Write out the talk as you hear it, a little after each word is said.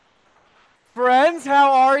Friends,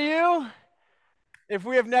 how are you? If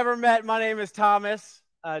we have never met, my name is Thomas.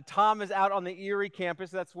 Tom is out on the Erie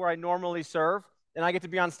campus. That's where I normally serve, and I get to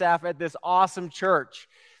be on staff at this awesome church.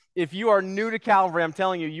 If you are new to Calvary, I'm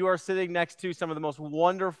telling you, you are sitting next to some of the most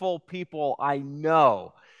wonderful people I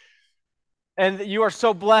know. And you are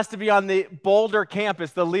so blessed to be on the Boulder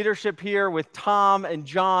campus. The leadership here with Tom and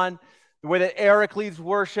John, the way that Eric leads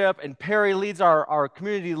worship and Perry leads our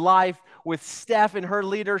community life with Steph and her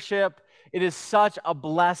leadership. It is such a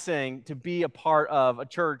blessing to be a part of a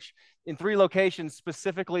church in 3 locations,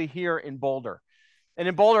 specifically here in Boulder. And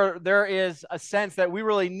in Boulder, there is a sense that we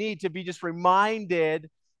really need to be just reminded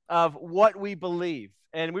of what we believe.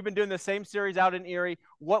 And we've been doing the same series out in Erie,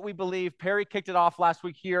 What We Believe. Perry kicked it off last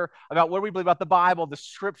week here about what we believe about the Bible, the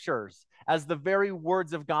scriptures, as the very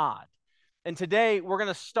words of God. And today, we're going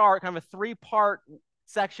to start kind of a 3-part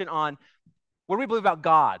section on what do we believe about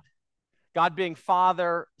God? God being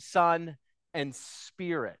Father, Son, and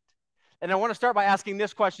Spirit. And I want to start by asking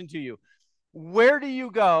this question to you. Where do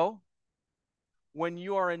you go when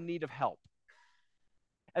you are in need of help?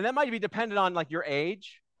 And that might be dependent on like your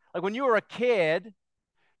age. Like when you were a kid,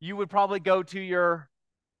 you would probably go to your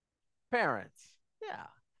parents. Yeah.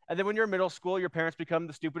 And then when you're in middle school, your parents become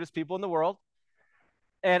the stupidest people in the world.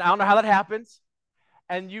 And I don't know how that happens.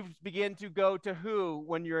 And you begin to go to who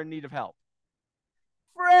when you're in need of help?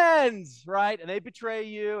 Friends, right? And they betray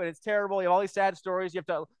you, and it's terrible. You have all these sad stories. You have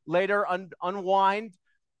to later unwind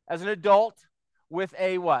as an adult with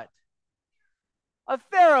a what? A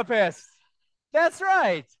therapist. That's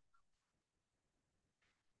right.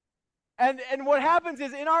 And what happens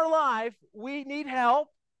is in our life, we need help.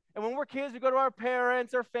 And when we're kids, we go to our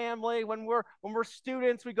parents, our family. When we're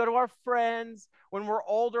students, we go to our friends. When we're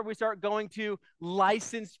older, we start going to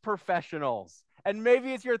licensed professionals. And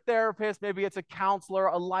maybe it's your therapist, maybe it's a counselor,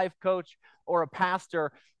 a life coach, or a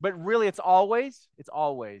pastor. But really, it's always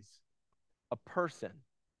a person.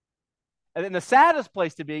 And then the saddest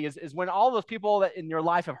place to be is when all those people that in your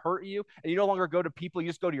life have hurt you, and you no longer go to people, you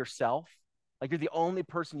just go to yourself. Like you're the only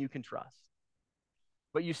person you can trust.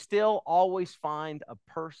 But you still always find a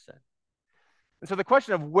person. And so the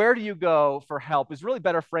question of where do you go for help is really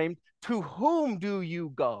better framed to whom do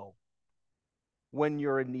you go when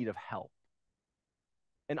you're in need of help?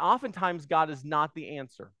 And oftentimes God is not the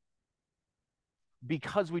answer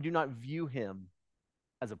because we do not view him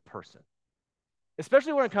as a person,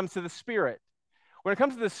 especially when it comes to the Spirit. When it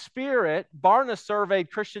comes to the Spirit, Barna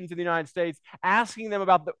surveyed Christians in the United States, asking them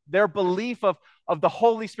about their belief of the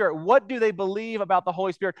Holy Spirit. What do they believe about the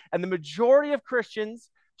Holy Spirit? And the majority of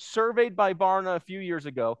Christians surveyed by Barna a few years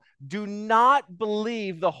ago do not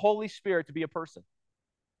believe the Holy Spirit to be a person.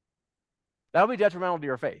 That would be detrimental to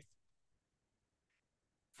your faith.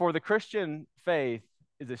 For the Christian faith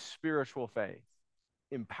is a spiritual faith,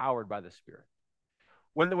 empowered by the Spirit.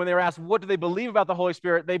 When they were asked, what do they believe about the Holy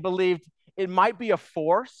Spirit? They believed it might be a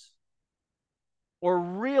force, or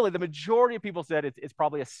really the majority of people said it's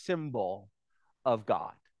probably a symbol of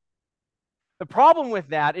God. The problem with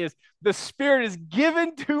that is the Spirit is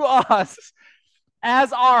given to us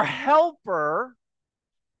as our helper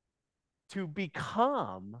to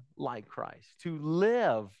become like Christ, to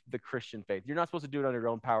live the Christian faith. You're not supposed to do it under your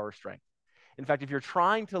own power or strength. In fact, if you're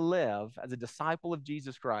trying to live as a disciple of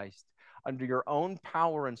Jesus Christ under your own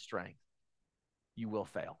power and strength, you will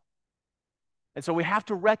fail. And so we have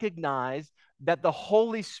to recognize that the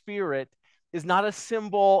Holy Spirit is not a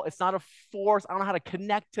symbol. It's not a force. I don't know how to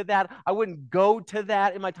connect to that. I wouldn't go to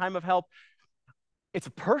that in my time of help. It's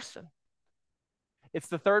a person. It's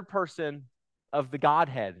the third person of the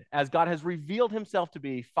Godhead, as God has revealed himself to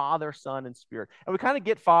be Father, Son, and Spirit. And we kind of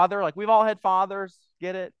get Father, like we've all had fathers,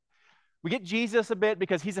 get it? We get Jesus a bit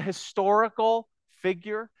because he's a historical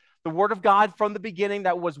figure. The Word of God from the beginning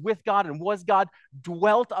that was with God and was God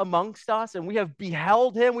dwelt amongst us, and we have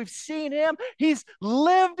beheld him. We've seen him. He's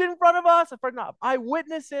lived in front of us. We're not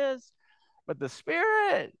eyewitnesses, but the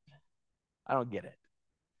Spirit, I don't get it.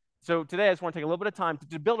 So today I just want to take a little bit of time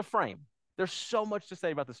to build a frame. There's so much to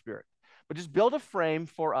say about the Spirit, but just build a frame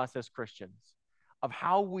for us as Christians of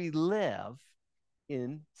how we live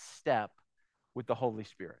in step with the Holy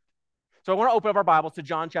Spirit. So I want to open up our Bibles to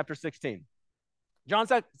John chapter 16. John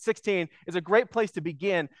 16 is a great place to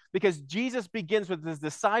begin because Jesus begins with his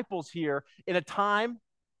disciples here in a time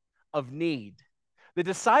of need. The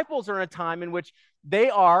disciples are in a time in which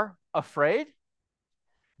they are afraid,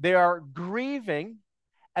 they are grieving,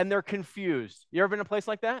 and they're confused. You ever been in a place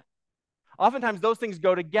like that? Oftentimes those things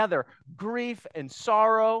go together, grief and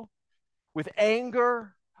sorrow with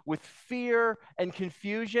anger, with fear and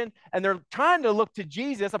confusion, and they're trying to look to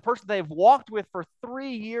Jesus, a person they've walked with for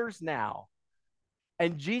 3 years now.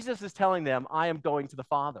 And Jesus is telling them, I am going to the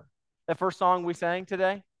Father. That first song we sang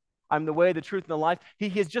today, I'm the way, the truth, and the life. He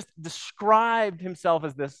has just described himself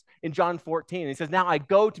as this in John 14. He says, now I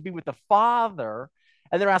go to be with the Father.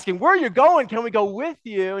 And they're asking, where are you going? Can we go with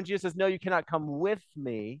you? And Jesus says, no, you cannot come with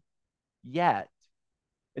me yet.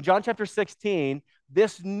 In John chapter 16,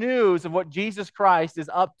 this news of what Jesus Christ is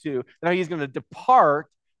up to, that he's going to depart,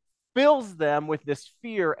 fills them with this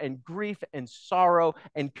fear and grief and sorrow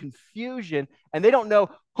and confusion. And they don't know,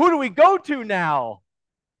 who do we go to now?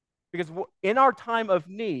 Because in our time of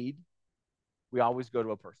need, we always go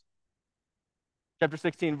to a person. Chapter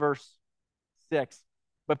 16, verse 6.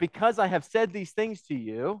 But because I have said these things to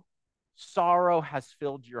you, sorrow has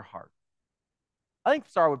filled your heart. I think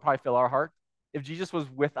sorrow would probably fill our heart if Jesus was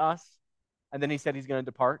with us and then he said he's going to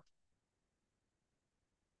depart.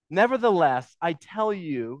 Nevertheless, I tell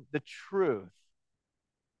you the truth.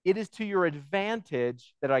 It is to your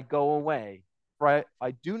advantage that I go away. For if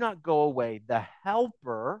I do not go away, the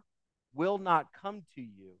helper will not come to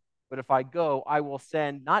you. But if I go, I will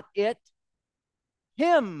send not it,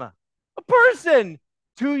 him, a person,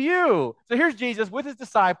 to you. So here's Jesus with his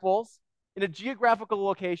disciples in a geographical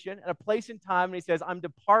location at a place in time, and he says, I'm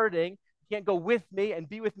departing. You can't go with me and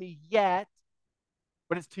be with me yet,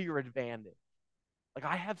 but it's to your advantage. Like,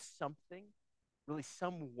 I have something, really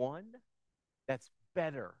someone that's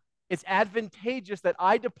better. It's advantageous that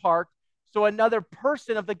I depart so another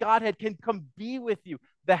person of the Godhead can come be with you.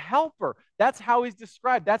 The helper, that's how he's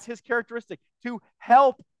described. That's his characteristic, to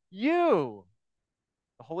help you.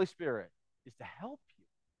 The Holy Spirit is to help you,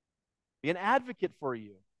 be an advocate for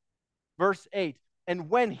you. Verse 8, and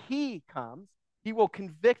when he comes, he will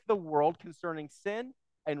convict the world concerning sin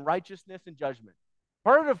and righteousness and judgment.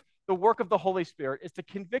 Part of the work of the Holy Spirit is to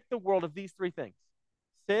convict the world of these three things.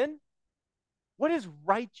 Sin, what is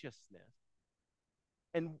righteousness?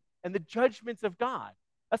 And the judgments of God.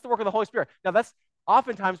 That's the work of the Holy Spirit. Now, that's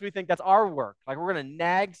oftentimes we think that's our work. Like we're going to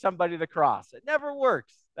nag somebody to the cross. It never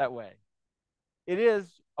works that way. It is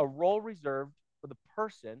a role reserved for the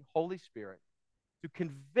person, Holy Spirit, to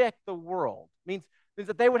convict the world. Means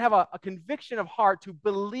that they would have a conviction of heart to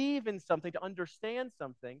believe in something, to understand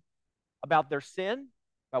something about their sin,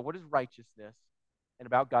 about what is righteousness, and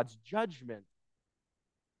about God's judgment.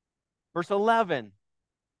 Verse 11.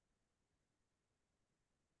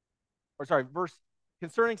 Verse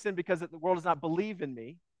concerning sin, because the world does not believe in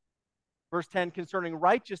me. Verse 10, concerning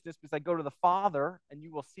righteousness, because I go to the Father, and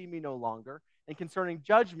you will see me no longer. And concerning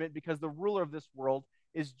judgment, because the ruler of this world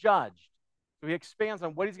is judged. So he expands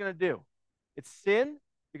on what he's going to do. It's sin,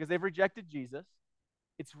 because they've rejected Jesus.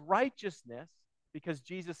 It's righteousness, because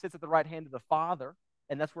Jesus sits at the right hand of the Father,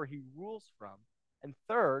 and that's where he rules from. And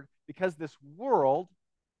third, because this world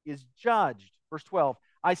is judged. Verse 12,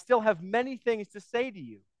 I still have many things to say to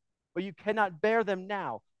you, but you cannot bear them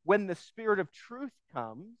now. When the Spirit of truth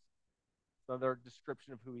comes, another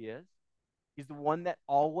description of who he is, he's the one that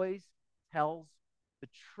always tells the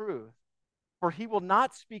truth. For he will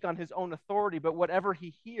not speak on his own authority, but whatever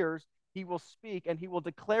he hears, he will speak, and he will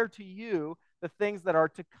declare to you the things that are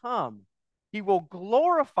to come. He will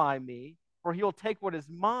glorify me, for he will take what is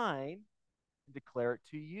mine and declare it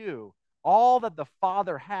to you. All that the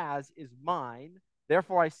Father has is mine.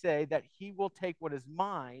 Therefore I say that he will take what is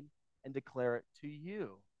mine and declare it to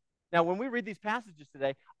you. Now, when we read these passages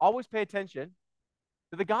today, always pay attention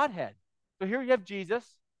to the Godhead. So here you have Jesus,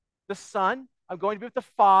 the Son. I'm going to be with the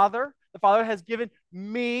Father. The Father has given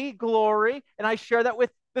me glory, and I share that with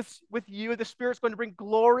you. The Spirit's going to bring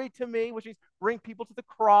glory to me, which means bring people to the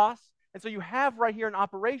cross. And so you have right here in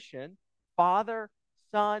operation Father,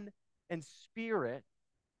 Son, and Spirit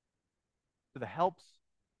to the helps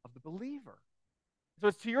of the believer. So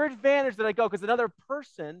it's to your advantage that I go, because another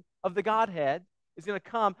person of the Godhead is going to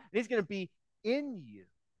come, and he's going to be in you,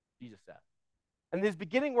 Jesus said. And this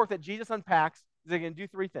beginning work that Jesus unpacks is they're going to do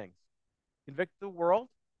three things. Convict the world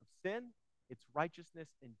of sin, its righteousness,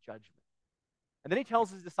 and judgment. And then he tells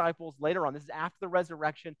his disciples later on, this is after the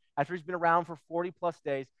resurrection, after he's been around for 40 plus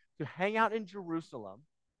days, to hang out in Jerusalem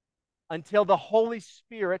until the Holy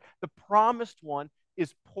Spirit, the promised one,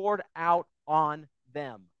 is poured out on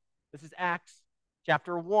them. This is Acts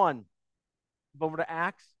chapter 1. Go over to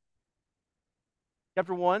Acts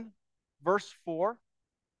chapter 1, verse 4.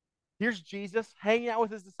 Here's Jesus hanging out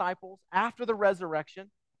with his disciples after the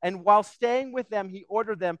resurrection. And while staying with them, he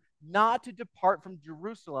ordered them not to depart from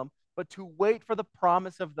Jerusalem, but to wait for the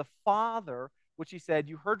promise of the Father, which he said,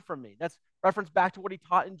 you heard from me. That's reference back to what he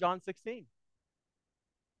taught in John 16.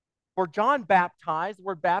 For John baptized, the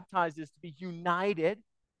word baptized is to be united,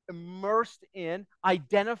 immersed in,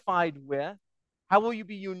 identified with. How will you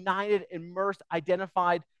be united, immersed,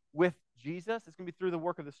 identified with Jesus, it's going to be through the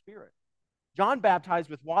work of the Spirit. John baptized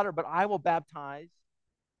with water, but I will baptize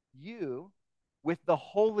you with the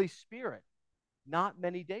Holy Spirit not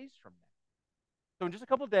many days from now. So in just a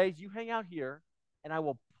couple of days, you hang out here, and I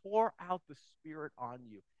will pour out the Spirit on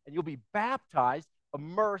you. And you'll be baptized,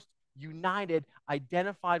 immersed, united,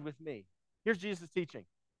 identified with me. Here's Jesus' teaching.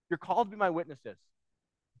 You're called to be my witnesses.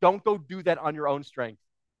 Don't go do that on your own strength.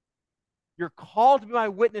 You're called to be my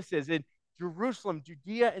witnesses in Jerusalem,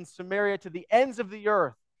 Judea, and Samaria, to the ends of the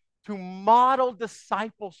earth, to model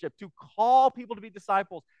discipleship, to call people to be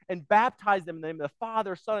disciples and baptize them in the name of the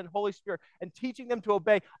Father, Son, and Holy Spirit, and teaching them to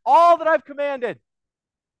obey all that I've commanded.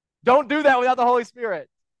 Don't do that without the Holy Spirit.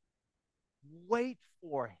 Wait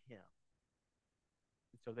for him.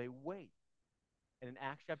 And so they wait. And in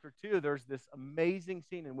Acts chapter 2, there's this amazing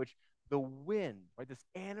scene in which the wind, right, this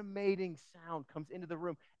animating sound comes into the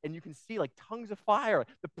room, and you can see like tongues of fire,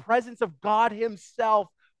 the presence of God himself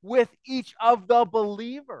with each of the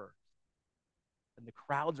believers. And the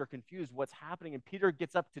crowds are confused. What's happening? And Peter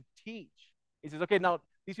gets up to teach. He says, okay, now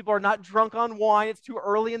these people are not drunk on wine. It's too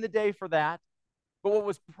early in the day for that. But what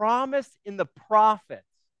was promised in the prophets,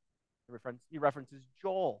 he references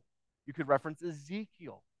Joel. You could reference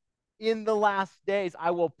Ezekiel. In the last days, I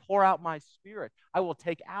will pour out my Spirit. I will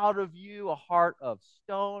take out of you a heart of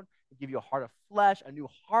stone and give you a heart of flesh. A new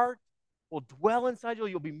heart will dwell inside you.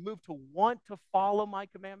 You'll be moved to want to follow my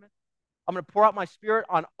commandments. I'm going to pour out my Spirit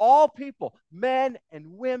on all people, men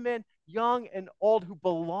and women, young and old, who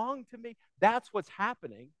belong to me. That's what's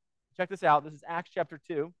happening. Check this out. This is Acts chapter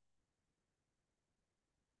 2.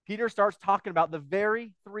 Peter starts talking about the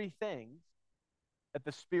very three things that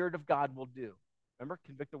the Spirit of God will do. Remember,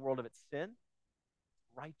 convict the world of its sin,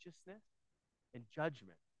 righteousness, and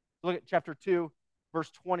judgment. Look at chapter 2,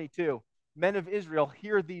 verse 22. Men of Israel,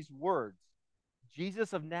 hear these words.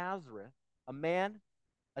 Jesus of Nazareth, a man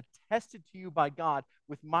attested to you by God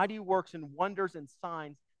with mighty works and wonders and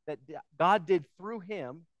signs that God did through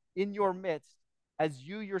him in your midst, as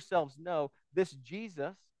you yourselves know, this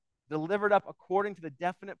Jesus, delivered up according to the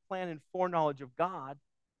definite plan and foreknowledge of God,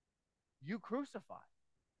 you crucified.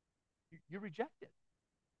 You rejected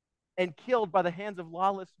and killed by the hands of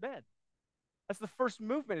lawless men. That's the first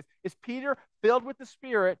movement. Is Peter filled with the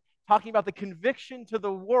Spirit talking about the conviction to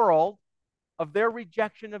the world of their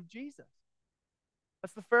rejection of Jesus?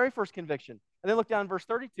 That's the very first conviction. And then look down in verse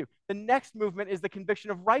 32. The next movement is the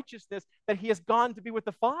conviction of righteousness, that he has gone to be with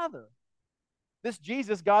the Father. This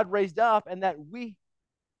Jesus God raised up, and that we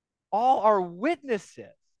all are witnesses,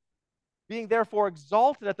 being therefore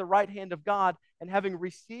exalted at the right hand of God, and having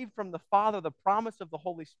received from the Father the promise of the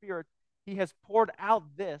Holy Spirit, he has poured out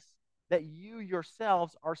this that you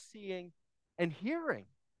yourselves are seeing and hearing.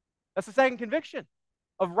 That's the second conviction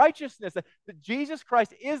of righteousness, that Jesus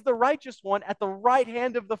Christ is the righteous one at the right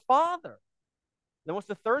hand of the Father. Then what's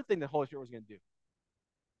the third thing the Holy Spirit was going to do?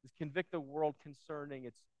 Is convict the world concerning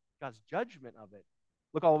God's judgment of it.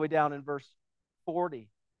 Look all the way down in verse 40.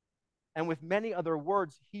 And with many other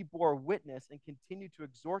words, he bore witness and continued to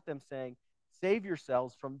exhort them, saying, save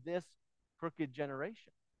yourselves from this crooked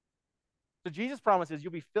generation. So Jesus promises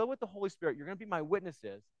you'll be filled with the Holy Spirit. You're going to be my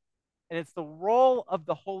witnesses. And it's the role of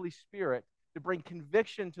the Holy Spirit to bring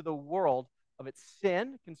conviction to the world of its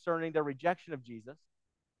sin concerning their rejection of Jesus,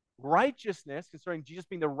 righteousness concerning Jesus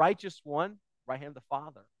being the righteous one, right hand of the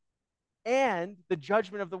Father, and the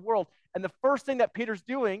judgment of the world. And the first thing that Peter's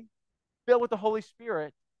doing, filled with the Holy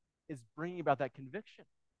Spirit, is bringing about that conviction.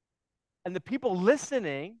 And the people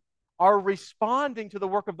listening are responding to the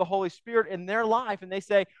work of the Holy Spirit in their life, and they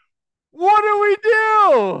say, what do we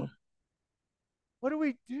do? What do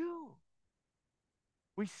we do?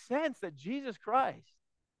 We sense that Jesus Christ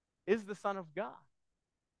is the Son of God,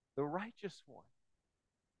 the righteous one.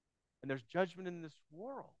 And there's judgment in this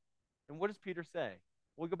world. And what does Peter say?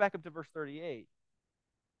 Well, we go back up to verse 38.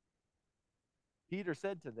 Peter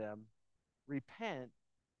said to them, repent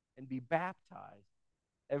and be baptized,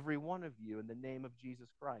 every one of you, in the name of Jesus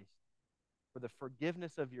Christ, for the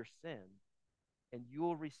forgiveness of your sins, and you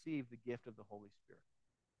will receive the gift of the Holy Spirit.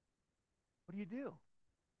 What do?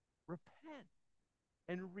 Repent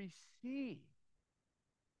and receive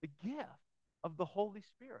the gift of the Holy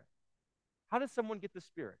Spirit. How does someone get the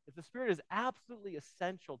Spirit? If the Spirit is absolutely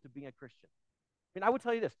essential to being a Christian. I mean, I would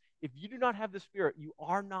tell you this. If you do not have the Spirit, you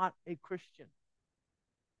are not a Christian.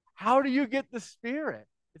 How do you get the Spirit?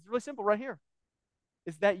 It's really simple right here.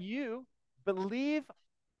 Is that you believe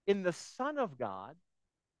in the Son of God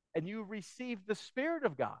and you receive the Spirit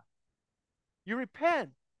of God. You repent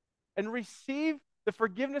and receive the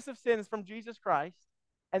forgiveness of sins from Jesus Christ,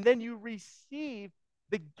 and then you receive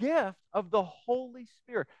the gift of the Holy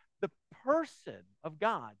Spirit, the person of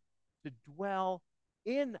God to dwell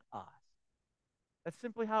in us. That's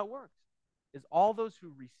simply how it works. Is all those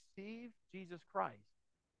who receive Jesus Christ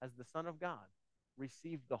as the Son of God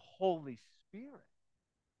receive the Holy Spirit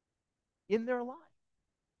in their life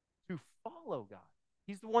to follow God.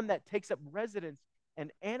 He's the one that takes up residence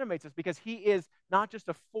and animates us because he is not just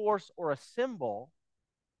a force or a symbol,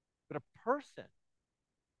 but a person.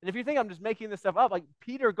 And if you think I'm just making this stuff up, like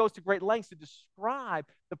Peter goes to great lengths to describe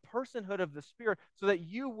the personhood of the Spirit so that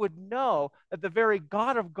you would know that the very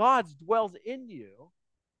God of gods dwells in you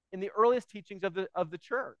in the earliest teachings of the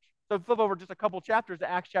church. So flip over just a couple chapters to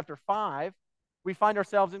Acts chapter 5. We find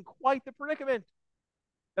ourselves in quite the predicament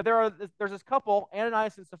that there's this couple,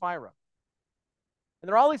 Ananias and Sapphira. And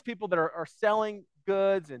there are all these people that are selling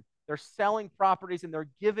goods and they're selling properties and they're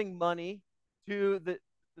giving money to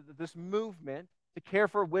this movement to care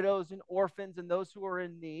for widows and orphans and those who are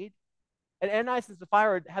in need. And Ananias and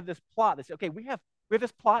Sapphira have this plot. They say, okay, we have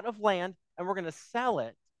this plot of land and we're going to sell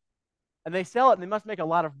it. And they sell it and they must make a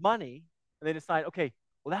lot of money. And they decide, okay,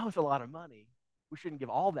 well, that was a lot of money. We shouldn't give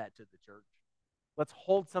all that to the church. Let's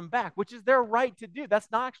hold some back, which is their right to do.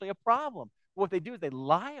 That's not actually a problem. But what they do is they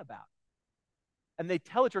lie about it. And they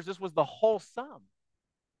tell the church this was the whole sum.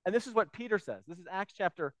 And this is what Peter says. This is Acts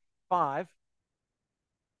chapter 5.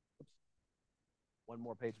 Oops. One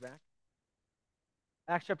more page back.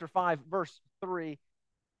 Acts chapter 5, verse 3.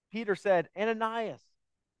 Peter said, Ananias,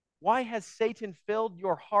 why has Satan filled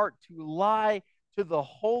your heart to lie to the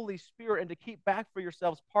Holy Spirit and to keep back for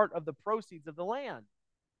yourselves part of the proceeds of the land?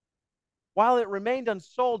 While it remained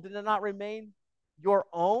unsold, did it not remain your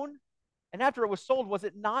own? And after it was sold, was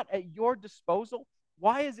it not at your disposal?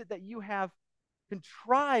 Why is it that you have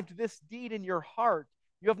contrived this deed in your heart?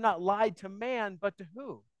 You have not lied to man, but to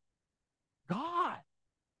who? God.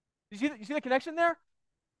 You see the connection there?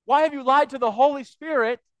 Why have you lied to the Holy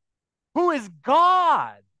Spirit, who is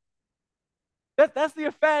God? That's the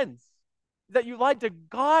offense, that you lied to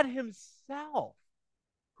God himself,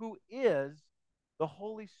 who is the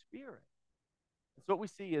Holy Spirit. And so what we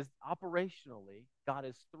see is operationally, God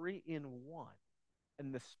is three in one.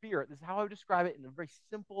 And the Spirit, this is how I would describe it in a very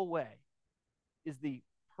simple way, is the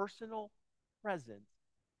personal presence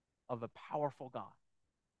of a powerful God.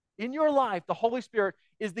 In your life, the Holy Spirit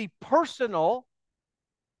is the personal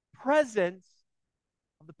presence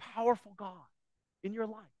of the powerful God in your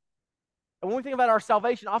life. And when we think about our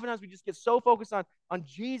salvation, oftentimes we just get so focused on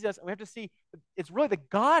Jesus, and we have to see it's really the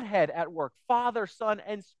Godhead at work, Father, Son,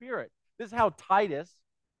 and Spirit. This is how Titus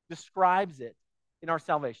describes it in our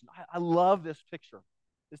salvation. I love this picture.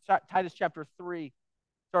 This Titus chapter 3,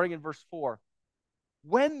 starting in verse 4.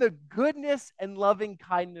 When the goodness and loving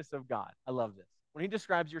kindness of God, I love this. When he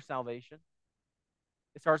describes your salvation,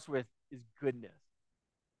 it starts with his goodness.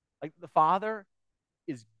 Like the Father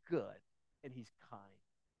is good and he's kind.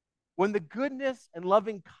 When the goodness and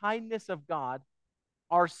loving kindness of God,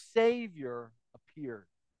 our Savior, appeared,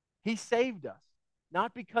 he saved us,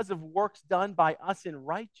 not because of works done by us in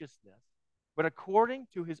righteousness, but according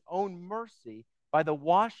to his own mercy, by the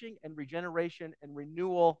washing and regeneration and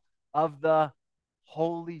renewal of the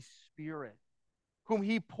Holy Spirit, whom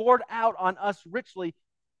he poured out on us richly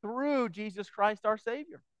through Jesus Christ our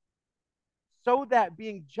Savior, so that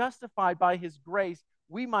being justified by his grace,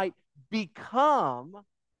 we might become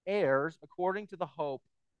heirs according to the hope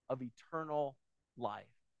of eternal life.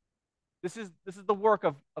 This is the work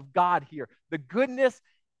of God here. The goodness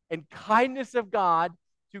and kindness of God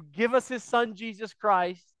to give us his Son, Jesus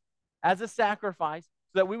Christ, as a sacrifice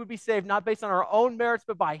so that we would be saved not based on our own merits,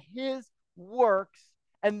 but by his works.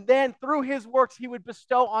 And then through his works, he would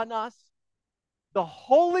bestow on us the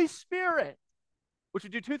Holy Spirit, which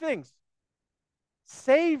would do two things: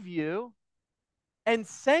 save you and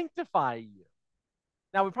sanctify you.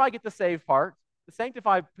 Now, we probably get the save part. The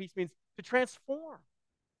sanctify piece means to transform,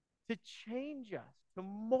 to change us, to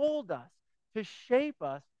mold us, to shape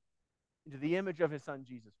us into the image of his Son,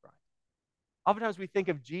 Jesus Christ. Oftentimes we think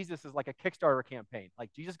of Jesus as like a Kickstarter campaign.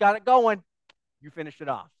 Like, Jesus got it going, you finished it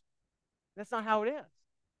off. That's not how it is.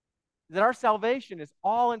 That our salvation is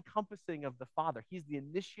all-encompassing of the Father. He's the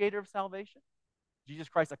initiator of salvation. Jesus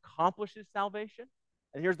Christ accomplishes salvation.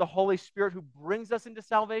 And here's the Holy Spirit who brings us into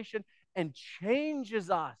salvation and changes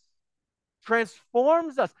us,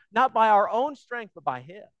 transforms us, not by our own strength, but by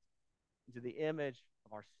his, into the image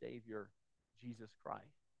of our Savior, Jesus Christ.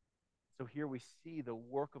 So here we see the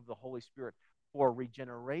work of the Holy Spirit for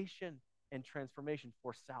regeneration and transformation,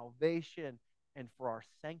 for salvation and for our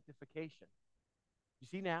sanctification. You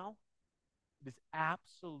see now? It is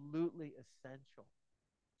absolutely essential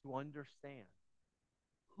to understand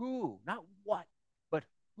who, not what, but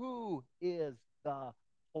who is the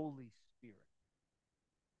Holy Spirit.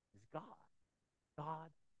 Is God. God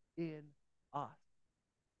in us.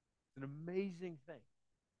 It's an amazing thing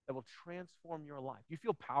that will transform your life. You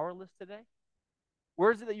feel powerless today?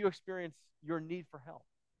 Where is it that you experience your need for help?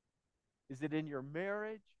 Is it in your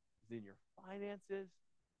marriage? Is it in your finances?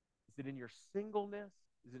 Is it in your singleness?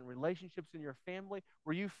 Is it in relationships in your family?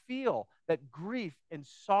 Where you feel that grief and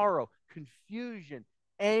sorrow, confusion,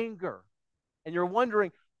 anger, and you're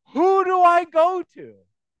wondering, who do I go to?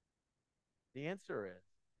 The answer is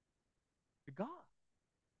to God,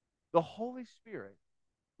 the Holy Spirit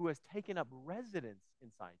who has taken up residence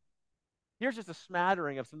inside you. Here's just a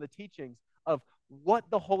smattering of some of the teachings of what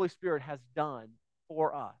the Holy Spirit has done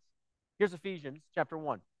for us. Here's Ephesians chapter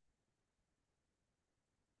 1.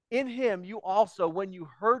 In him you also, when you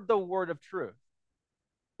heard the word of truth,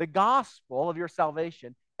 the gospel of your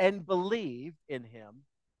salvation, and believed in him,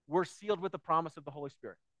 were sealed with the promise of the Holy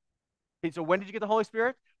Spirit. Okay, so when did you get the Holy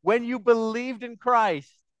Spirit? When you believed in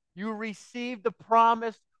Christ, you received the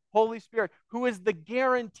promised Holy Spirit, who is the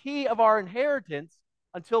guarantee of our inheritance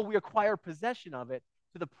until we acquire possession of it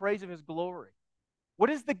to the praise of his glory. What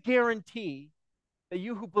is the guarantee that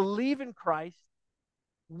you who believe in Christ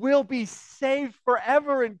will be saved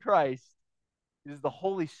forever in Christ? It is the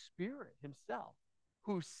Holy Spirit himself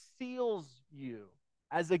who seals you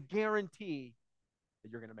as a guarantee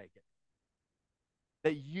that you're going to make it,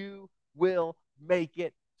 that you will make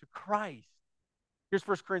it to Christ. Here's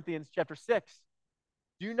 1 Corinthians chapter 6.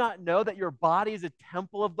 Do you not know that your body is a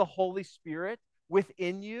temple of the Holy Spirit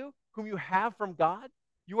within you, whom you have from God?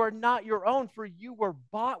 You are not your own, for you were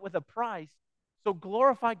bought with a price. So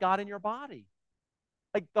glorify God in your body.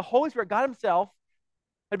 Like the Holy Spirit, God himself,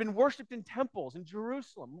 had been worshipped in temples in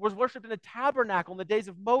Jerusalem, was worshipped in a tabernacle in the days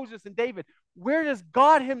of Moses and David. Where does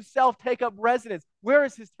God himself take up residence? Where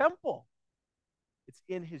is his temple? It's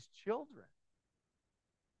in his children.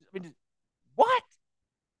 I mean, what?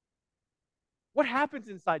 What happens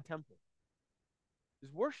inside temples?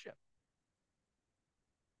 Is worship.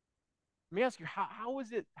 Let me ask you,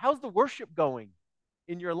 how's the worship going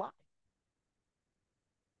in your life?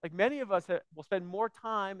 Like many of us will spend more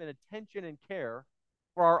time and attention and care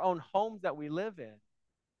for our own homes that we live in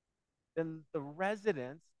than the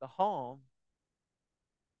residence, the home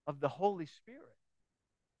of the Holy Spirit.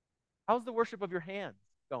 How's the worship of your hands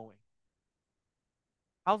going?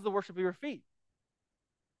 How's the worship of your feet?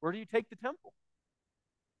 Where do you take the temple?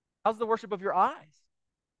 How's the worship of your eyes?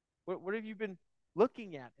 What have you been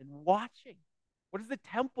looking at and watching? What has the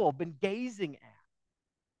temple been gazing at?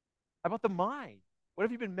 How about the mind? What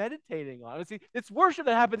have you been meditating on? See, it's worship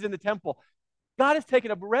that happens in the temple. God has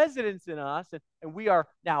taken up residence in us, and we are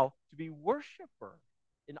now to be worshipers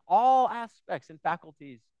in all aspects and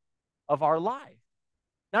faculties of our life.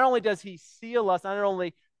 Not only does he seal us, not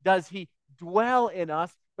only does he dwell in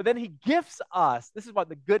us, but then he gifts us. This is about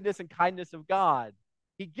the goodness and kindness of God.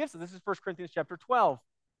 He gifts us. This is 1 Corinthians chapter 12.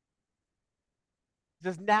 It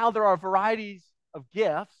says, now there are varieties of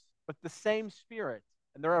gifts, but the same Spirit.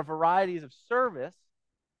 And there are varieties of service,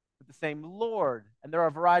 but the same Lord. And there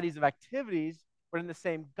are varieties of activities, but in the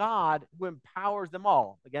same God who empowers them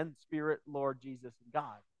all. Again, Spirit, Lord, Jesus, and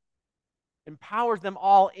God. Empowers them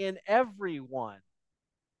all in everyone.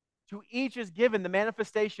 To each is given the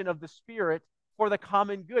manifestation of the Spirit for the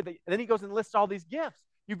common good. And then he goes and lists all these gifts.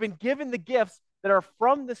 You've been given the gifts that are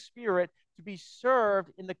from the Spirit to be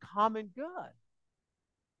served in the common good.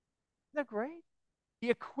 Isn't that great? He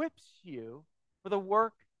equips you for the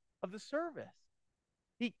work of the service.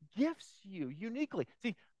 He gifts you uniquely.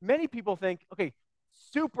 See, many people think, okay,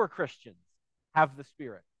 super Christians have the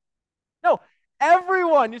Spirit. No,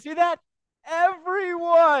 everyone, you see that?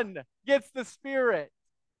 Everyone gets the Spirit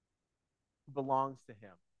who belongs to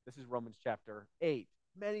him. This is Romans chapter 8.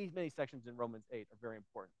 Many sections in Romans 8 are very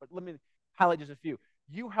important, but let me highlight just a few.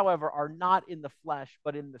 You, however, are not in the flesh,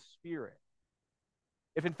 but in the Spirit.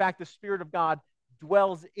 If in fact the Spirit of God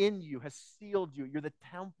dwells in you, has sealed you, you're the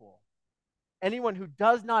temple. Anyone who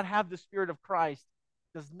does not have the Spirit of Christ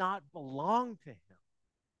does not belong to him.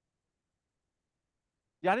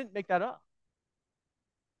 Yeah, I didn't make that up.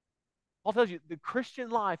 Paul tells you the Christian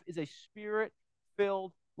life is a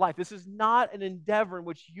Spirit-filled life. This is not an endeavor in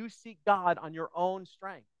which you seek God on your own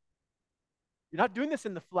strength. You're not doing this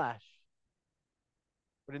in the flesh,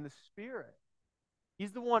 but in the Spirit.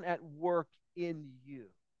 He's the one at work in you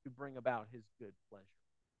to bring about his good pleasure.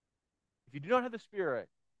 If you do not have the Spirit,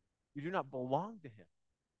 you do not belong to him.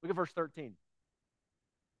 Look at verse 13.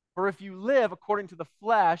 For if you live according to the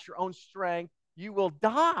flesh, your own strength, you will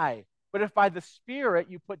die. But if by the Spirit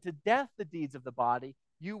you put to death the deeds of the body,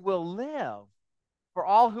 you will live. For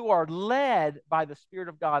all who are led by the Spirit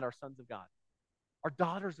of God are sons of God, are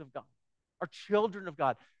daughters of God, are children of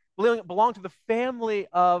God. belong to the family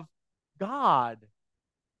of God.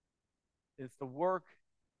 It's the work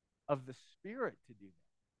of the Spirit to do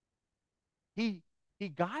that. He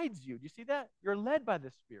guides you. Do you see that? You're led by the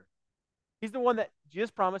Spirit. He's the one that Jesus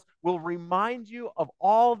promised will remind you of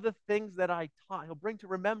all the things that I taught. He'll bring to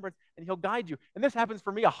remembrance and he'll guide you. And this happens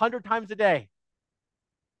for me 100 times a day,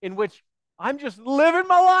 in which I'm just living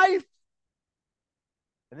my life.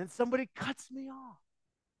 And then somebody cuts me off.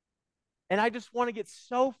 And I just want to get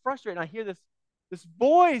so frustrated. And I hear this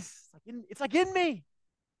voice. It's like in me.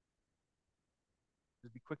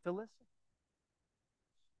 Just be quick to listen.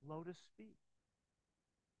 Slow to speak.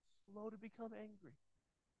 Slow to become angry.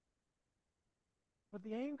 But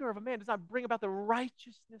the anger of a man does not bring about the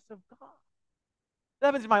righteousness of God. That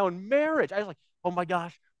happens in my own marriage. I was like, oh my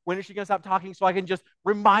gosh, when is she going to stop talking so I can just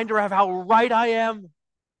remind her of how right I am?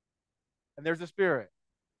 And there's the Spirit.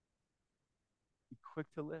 Be quick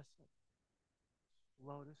to listen.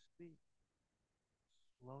 Slow to speak.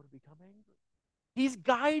 Slow to become angry. He's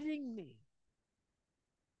guiding me.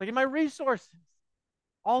 Like in my resources,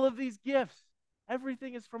 all of these gifts,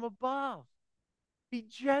 everything is from above. Be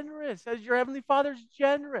generous as your Heavenly Father's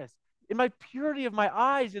generous. In my purity of my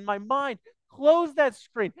eyes, in my mind, close that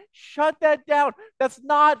screen. Shut that down. That's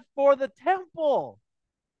not for the temple.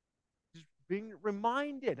 Just being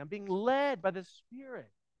reminded. I'm being led by the Spirit,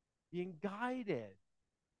 being guided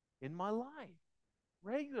in my life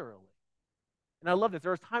regularly. And I love this.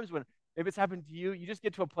 There are times when, if it's happened to you, you just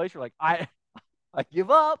get to a place where I give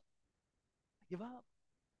up. I give up.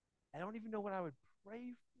 I don't even know what I would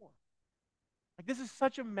pray for. Like, this is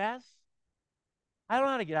such a mess. I don't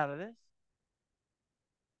know how to get out of this.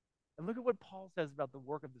 And look at what Paul says about the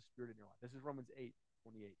work of the Spirit in your life. This is Romans 8:28.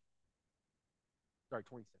 Sorry,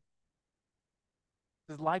 26. It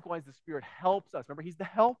says, likewise, the Spirit helps us. Remember, he's the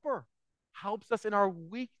helper. Helps us in our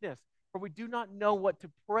weakness. For we do not know what to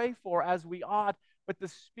pray for as we ought, but the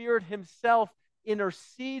Spirit himself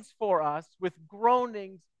intercedes for us with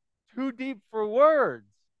groanings too deep for words.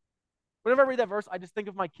 Whenever I read that verse, I just think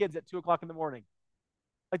of my kids at 2 o'clock in the morning.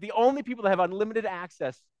 Like, the only people that have unlimited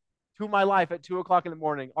access to my life at 2 o'clock in the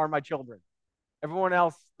morning are my children. Everyone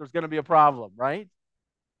else, there's going to be a problem, right?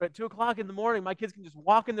 But at 2 o'clock in the morning, my kids can just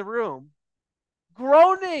walk in the room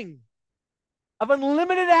groaning, of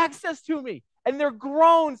unlimited access to me. And their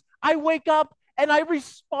groans, I wake up and I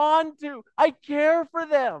respond to. I care for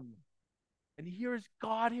them. And here is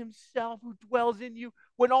God himself who dwells in you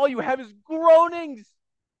when all you have is groanings.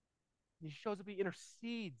 And he shows up, he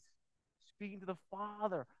intercedes, speaking to the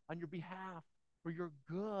Father on your behalf for your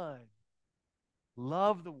good.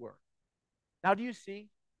 Love the word. Now, do you see?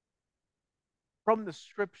 From the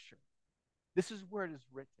scripture, this is where it is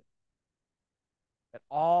written that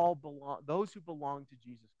those who belong to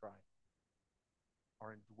Jesus Christ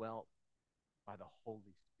are indwelt by the Holy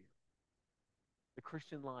Spirit. The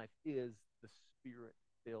Christian life is the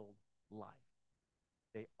Spirit-filled life.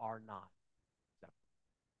 They are not separate.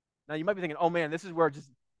 Now, you might be thinking, oh man, this is where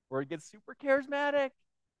it gets super charismatic.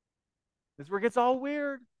 This is where it gets all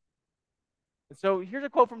weird. And so here's a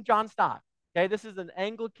quote from John Stott. Okay, this is an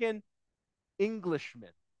Anglican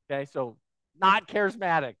Englishman. Okay, so not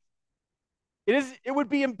charismatic. It would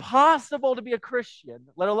be impossible to be a Christian,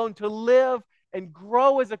 let alone to live and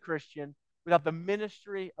grow as a Christian, without the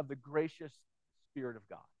ministry of the gracious Spirit of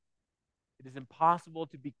God. It is impossible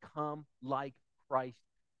to become like Christ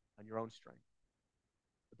on your own strength.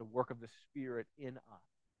 But the work of the Spirit in us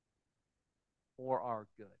for our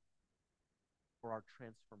good, for our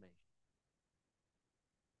transformation.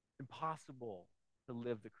 It's impossible to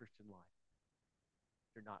live the Christian life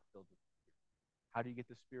if you're not filled with the Spirit. How do you get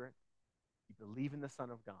the Spirit? You believe in the Son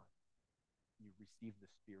of God. You receive the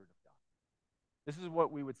Spirit of God. This is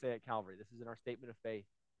what we would say at Calvary. This is in our statement of faith.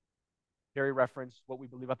 Terry referenced what we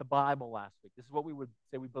believe about the Bible last week. This is what we would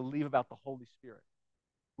say we believe about the Holy Spirit.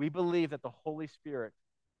 We believe that the Holy Spirit,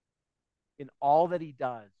 in all that he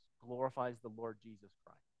does, glorifies the Lord Jesus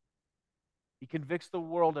Christ. He convicts the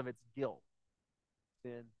world of its guilt,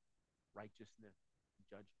 sin, righteousness, and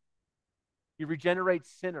judgment. He regenerates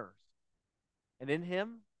sinners. And in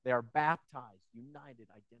him, they are baptized, united,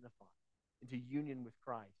 identified into union with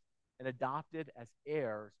Christ, and adopted as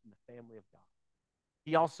heirs in the family of God.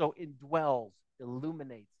 He also indwells,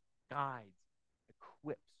 illuminates, guides,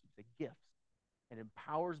 equips the gifts, and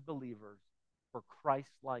empowers believers for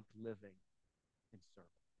Christ-like living and service.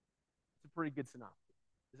 It's a pretty good synopsis,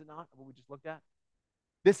 is it not, of what we just looked at?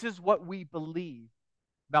 This is what we believe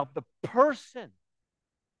about the person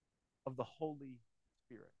of the Holy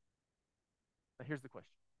Spirit. Now, here's the question.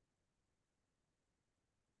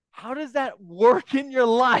 How does that work in your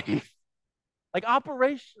life? Like,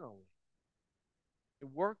 operationally? It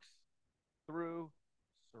works through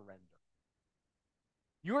surrender.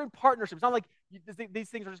 You're in partnership. It's not like these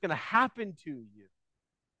things are just going to happen to you.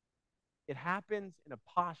 It happens in a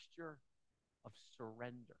posture of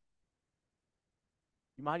surrender.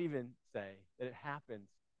 You might even say that it happens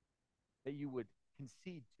that you would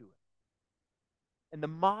concede to it. And the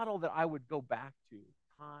model that I would go back to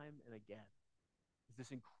time and again is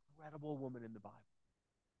this incredible woman in the Bible,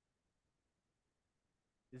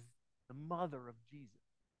 is the mother of Jesus.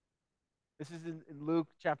 This is in Luke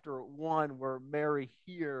chapter 1, where Mary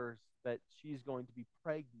hears that she's going to be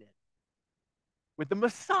pregnant with the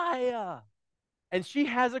Messiah. And she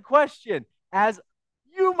has a question, as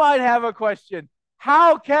you might have a question.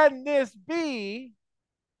 How can this be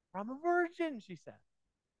from a virgin, she said.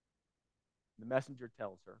 The messenger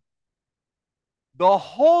tells her, the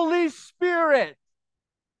Holy Spirit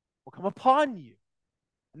will come upon you,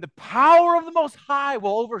 and the power of the Most High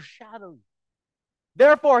will overshadow you.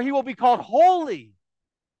 Therefore, he will be called Holy,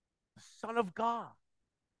 the Son of God.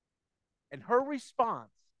 And her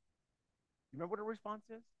response, you remember what her response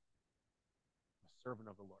is? I'm a servant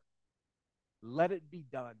of the Lord. Let it be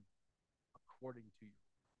done according to you.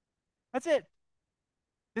 That's it.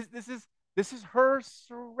 This is her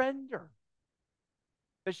surrender.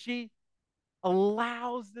 That she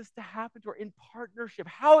allows this to happen to her in partnership.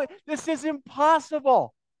 This is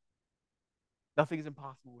impossible. Nothing is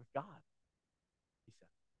impossible with God, he said.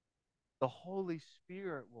 The Holy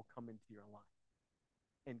Spirit will come into your life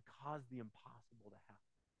and cause the impossible to happen.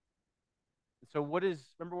 So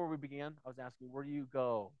remember where we began? I was asking, where do you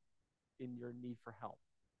go in your need for help?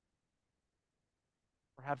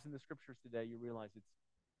 Perhaps in the scriptures today, you realize it's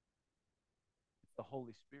the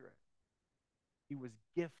Holy Spirit. He was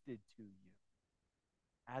gifted to you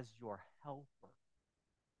as your helper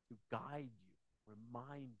to guide you,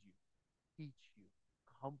 remind you, teach you,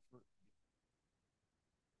 comfort you,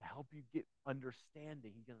 to help you get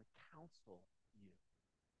understanding. He's going to counsel you.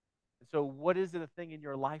 And so what is it a thing in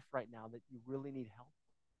your life right now that you really need help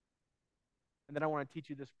with? And then I want to teach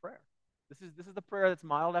you this prayer. This is the prayer that's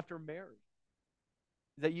modeled after Mary.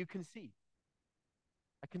 That you concede.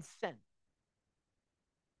 I consent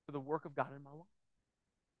to the work of God in my life.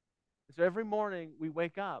 And so every morning we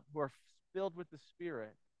wake up, we're filled with the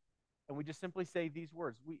Spirit, and we just simply say these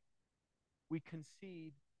words. We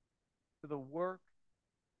concede to the work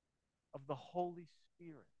of the Holy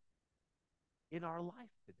Spirit in our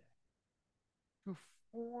life today to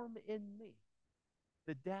form in me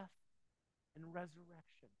the death and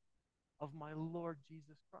resurrection of my Lord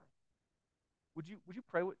Jesus Christ. Would you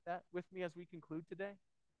pray with me as we conclude today?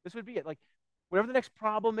 This would be it. Like, whatever the next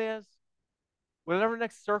problem is, whatever the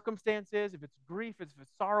next circumstance is, if it's grief, if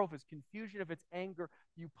it's sorrow, if it's confusion, if it's anger,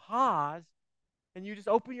 you pause and you just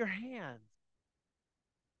open your hands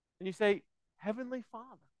and you say, Heavenly Father,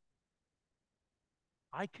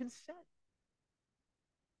 I consent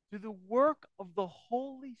to the work of the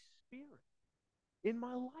Holy Spirit in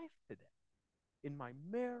my life today, in my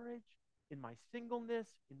marriage, in my singleness,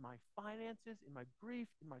 in my finances, in my grief,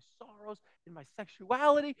 in my sorrows, in my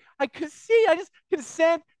sexuality. I just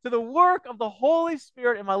consent to the work of the Holy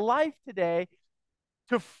Spirit in my life today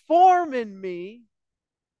to form in me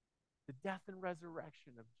the death and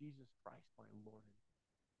resurrection of Jesus Christ, my Lord and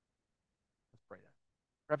Savior. Let's pray that.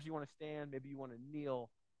 Perhaps you want to stand, maybe you want to kneel,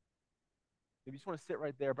 maybe you just want to sit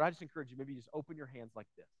right there, but I just encourage you, maybe you just open your hands like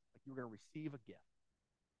this, like you were going to receive a gift.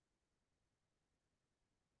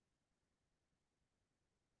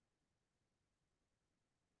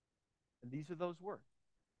 And these are those words.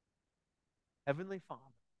 Heavenly Father,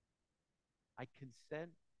 I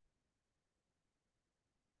consent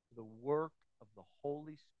to the work of the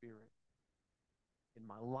Holy Spirit in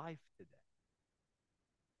my life today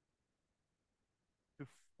to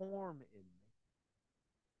form in me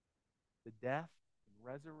the death and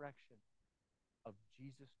resurrection of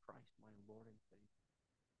Jesus Christ, my Lord and Savior.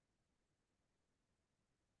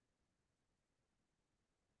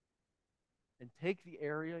 And take the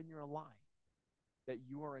area in your life that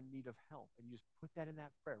you are in need of help, and you just put that in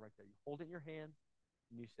that prayer right there. You hold it in your hand,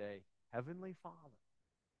 and you say, Heavenly Father,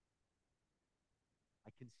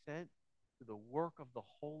 I consent to the work of the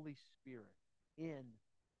Holy Spirit in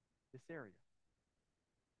this area.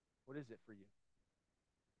 What is it for you?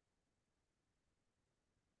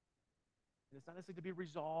 And it's not necessarily to be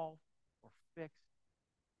resolved or fixed,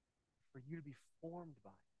 for you to be formed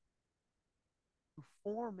by it. To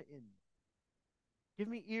form in me. Give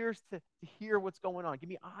me ears to hear what's going on. Give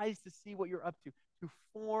me eyes to see what you're up to. To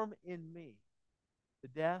form in me the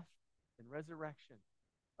death and resurrection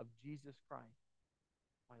of Jesus Christ,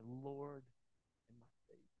 my Lord and my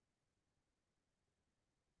Savior.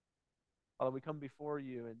 Father, we come before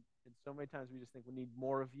you, and so many times we just think we need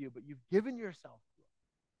more of you, but you've given yourself to us.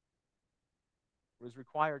 What is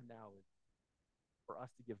required now is for us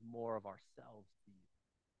to give more of ourselves to you.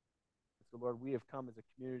 And so, Lord, we have come as a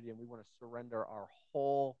community, and we want to surrender our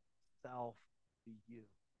whole self to you.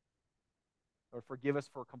 Lord, forgive us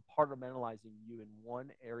for compartmentalizing you in one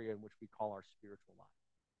area in which we call our spiritual life.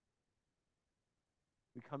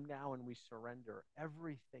 We come now and we surrender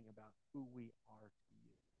everything about who we are to you.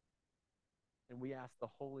 And we ask the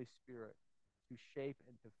Holy Spirit to shape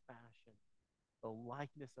and to fashion the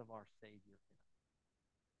likeness of our Savior in us.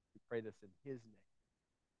 We pray this in his name.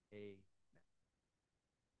 Amen.